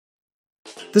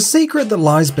The secret that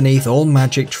lies beneath all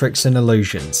magic tricks and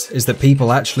illusions is that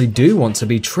people actually do want to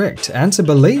be tricked and to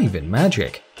believe in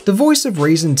magic. The voice of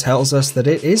reason tells us that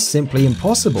it is simply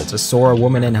impossible to saw a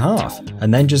woman in half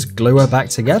and then just glue her back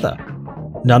together.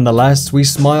 Nonetheless, we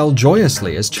smile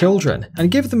joyously as children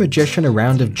and give the magician a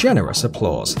round of generous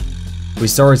applause. We're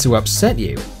sorry to upset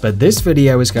you, but this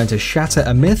video is going to shatter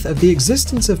a myth of the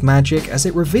existence of magic as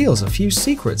it reveals a few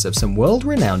secrets of some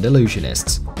world-renowned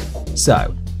illusionists.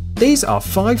 So, these are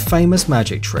 5 famous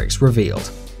magic tricks revealed.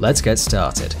 Let's get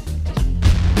started.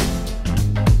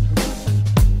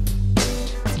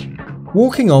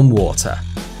 Walking on water.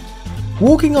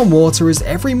 Walking on water is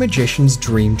every magician's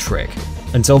dream trick.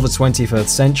 Until the 21st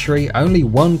century, only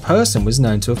one person was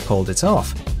known to have pulled it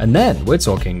off, and then we're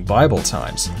talking Bible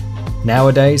times.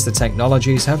 Nowadays, the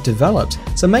technologies have developed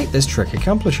to make this trick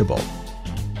accomplishable.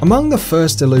 Among the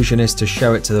first illusionists to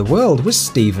show it to the world was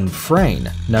Stephen Frayne,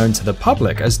 known to the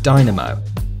public as Dynamo.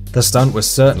 The stunt was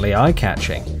certainly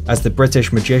eye-catching, as the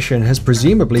British magician has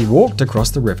presumably walked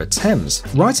across the River Thames,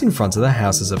 right in front of the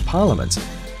Houses of Parliament.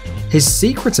 His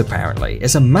secret apparently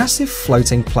is a massive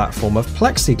floating platform of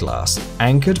plexiglass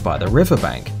anchored by the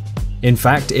riverbank. In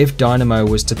fact, if Dynamo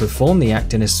was to perform the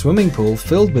act in a swimming pool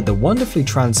filled with the wonderfully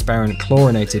transparent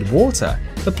chlorinated water,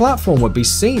 the platform would be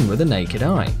seen with the naked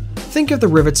eye. Think of the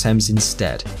River Thames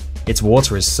instead. Its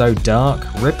water is so dark,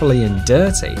 ripply and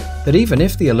dirty that even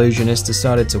if the illusionist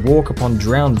decided to walk upon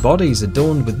drowned bodies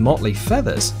adorned with motley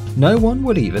feathers, no one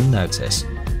would even notice.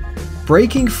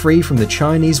 Breaking free from the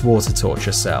Chinese water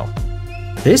torture cell.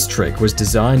 This trick was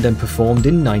designed and performed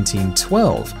in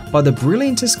 1912 by the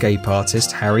brilliant escape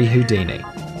artist Harry Houdini.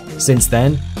 Since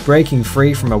then, breaking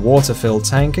free from a water-filled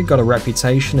tanker got a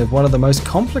reputation of one of the most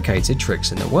complicated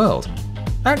tricks in the world.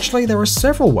 Actually, there are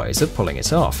several ways of pulling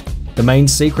it off. The main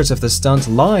secret of the stunt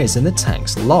lies in the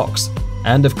tank's locks,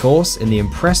 and of course in the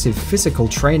impressive physical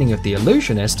training of the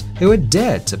illusionist who had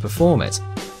dared to perform it.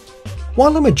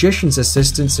 While a magician's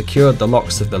assistant secured the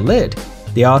locks of the lid,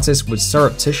 the artist would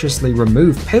surreptitiously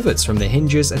remove pivots from the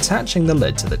hinges attaching the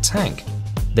lid to the tank.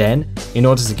 Then, in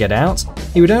order to get out,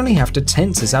 he would only have to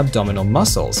tense his abdominal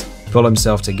muscles, pull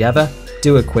himself together,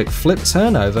 do a quick flip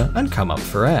turnover, and come up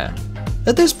for air.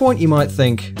 At this point you might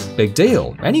think, big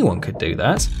deal, anyone could do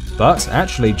that. But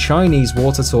actually, Chinese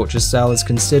water torture cell is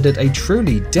considered a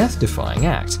truly death-defying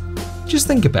act. Just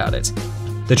think about it.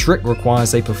 The trick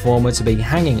requires a performer to be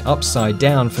hanging upside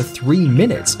down for 3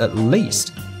 minutes at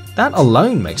least. That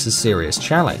alone makes a serious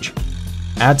challenge.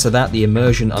 Add to that the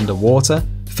immersion underwater,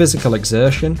 physical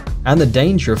exertion, and the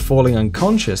danger of falling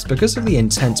unconscious because of the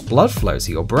intense blood flow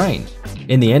to your brain.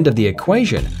 In the end of the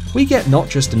equation, we get not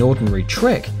just an ordinary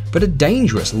trick, but a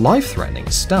dangerous, life-threatening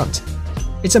stunt.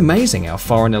 It's amazing how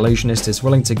far an illusionist is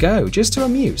willing to go just to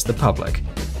amuse the public.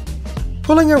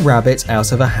 Pulling a rabbit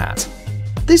out of a hat.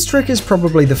 This trick is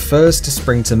probably the first to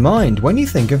spring to mind when you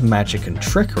think of magic and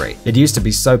trickery. It used to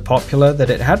be so popular that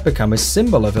it had become a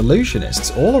symbol of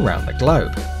illusionists all around the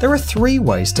globe. There are 3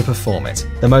 ways to perform it.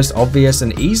 The most obvious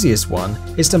and easiest one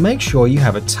is to make sure you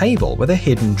have a table with a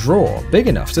hidden drawer big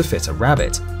enough to fit a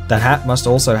rabbit. The hat must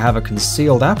also have a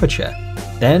concealed aperture.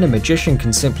 Then a magician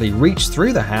can simply reach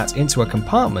through the hat into a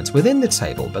compartment within the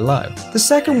table below. The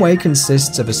second way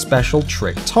consists of a special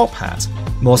trick top hat,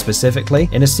 more specifically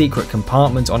in a secret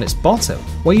compartment on its bottom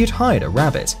where you'd hide a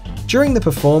rabbit. During the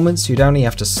performance, you'd only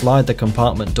have to slide the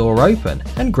compartment door open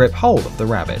and grip hold of the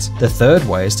rabbit. The third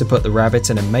way is to put the rabbit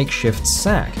in a makeshift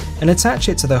sack and attach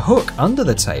it to the hook under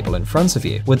the table in front of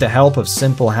you. With the help of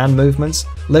simple hand movements,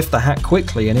 lift the hat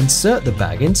quickly and insert the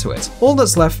bag into it. All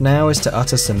that's left now is to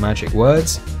utter some magic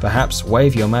words, perhaps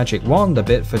wave your magic wand a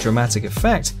bit for dramatic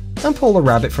effect, and pull the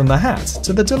rabbit from the hat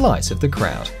to the delight of the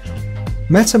crowd.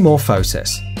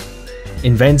 Metamorphosis.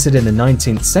 Invented in the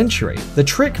 19th century, the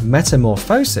trick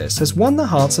metamorphosis has won the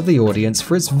hearts of the audience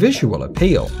for its visual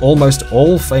appeal. Almost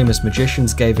all famous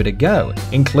magicians gave it a go,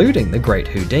 including the great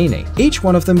Houdini. Each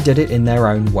one of them did it in their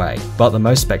own way, but the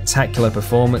most spectacular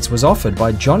performance was offered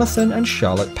by Jonathan and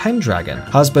Charlotte Pendragon.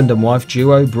 Husband and wife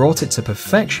duo brought it to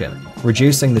perfection,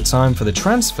 reducing the time for the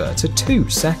transfer to 2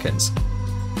 seconds.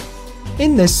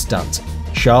 In this stunt,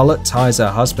 Charlotte ties her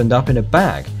husband up in a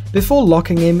bag before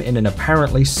locking him in an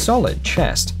apparently solid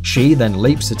chest. She then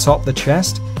leaps atop the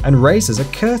chest and raises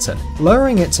a curtain,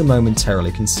 lowering it to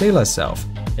momentarily conceal herself.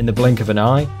 In the blink of an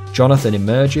eye, Jonathan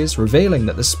emerges, revealing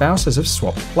that the spouses have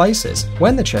swapped places.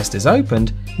 When the chest is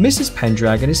opened, Mrs.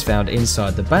 Pendragon is found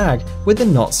inside the bag with the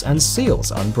knots and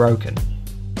seals unbroken.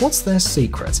 what's their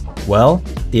secret? Well,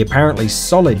 the apparently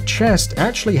solid chest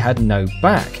actually had no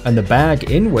back, and the bag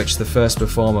in which the first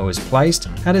performer was placed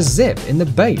had a zip in the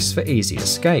base for easy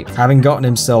escape. Having gotten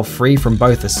himself free from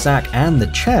both the sack and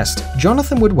the chest,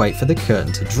 Jonathan would wait for the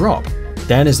curtain to drop.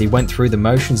 Then, as he went through the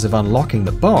motions of unlocking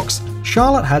the box,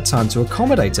 Charlotte had time to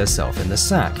accommodate herself in the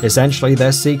sack. Essentially,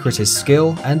 their secret is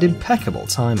skill and impeccable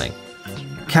timing.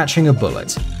 Catching a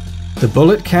bullet. The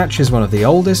bullet catch is one of the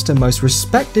oldest and most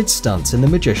respected stunts in the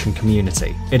magician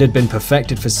community. It had been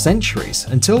perfected for centuries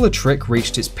until the trick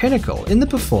reached its pinnacle in the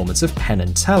performance of Penn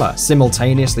and Teller,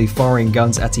 simultaneously firing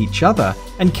guns at each other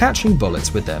and catching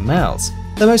bullets with their mouths.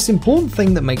 The most important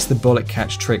thing that makes the bullet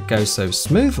catch trick go so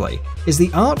smoothly is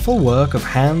the artful work of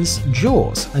hands,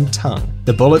 jaws, and tongue.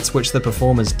 The bullets which the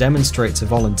performers demonstrate to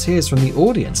volunteers from the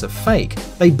audience are fake.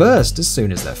 They burst as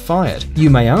soon as they're fired. You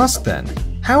may ask then,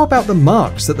 how about the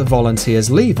marks that the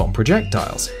volunteers leave on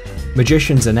projectiles?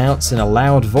 Magicians announce in a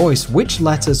loud voice which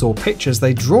letters or pictures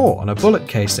they draw on a bullet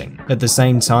casing. At the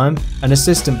same time, an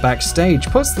assistant backstage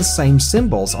puts the same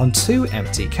symbols on 2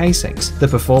 empty casings. The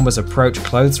performers approach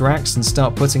clothes racks and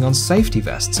start putting on safety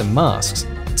vests and masks.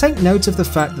 Take note of the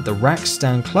fact that the racks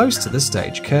stand close to the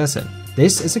stage curtain.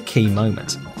 This is a key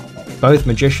moment. Both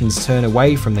magicians turn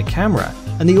away from the camera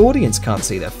and the audience can't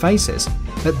see their faces.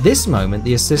 At this moment,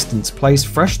 the assistants place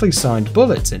freshly signed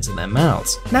bullets into their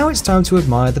mouths. Now it's time to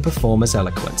admire the performer's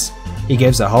eloquence. He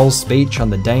gives a whole speech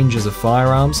on the dangers of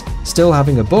firearms, still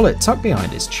having a bullet tucked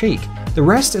behind his cheek. The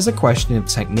rest is a question of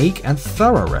technique and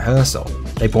thorough rehearsal.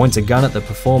 They point a gun at the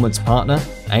performance partner,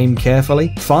 aim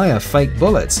carefully, fire fake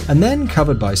bullets, and then,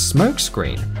 covered by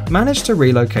smokescreen, manage to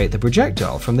relocate the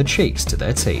projectile from the cheeks to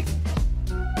their teeth.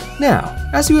 Now,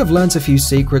 as you have learnt a few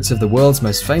secrets of the world's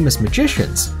most famous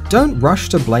magicians, don't rush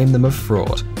to blame them of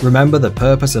fraud. Remember, the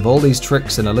purpose of all these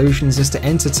tricks and illusions is to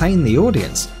entertain the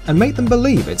audience and make them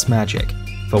believe it's magic,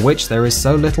 for which there is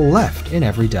so little left in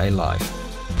everyday life.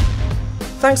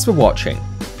 Thanks for watching.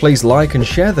 Please like and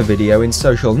share the video in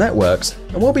social networks,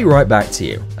 and we'll be right back to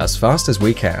you as fast as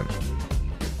we can.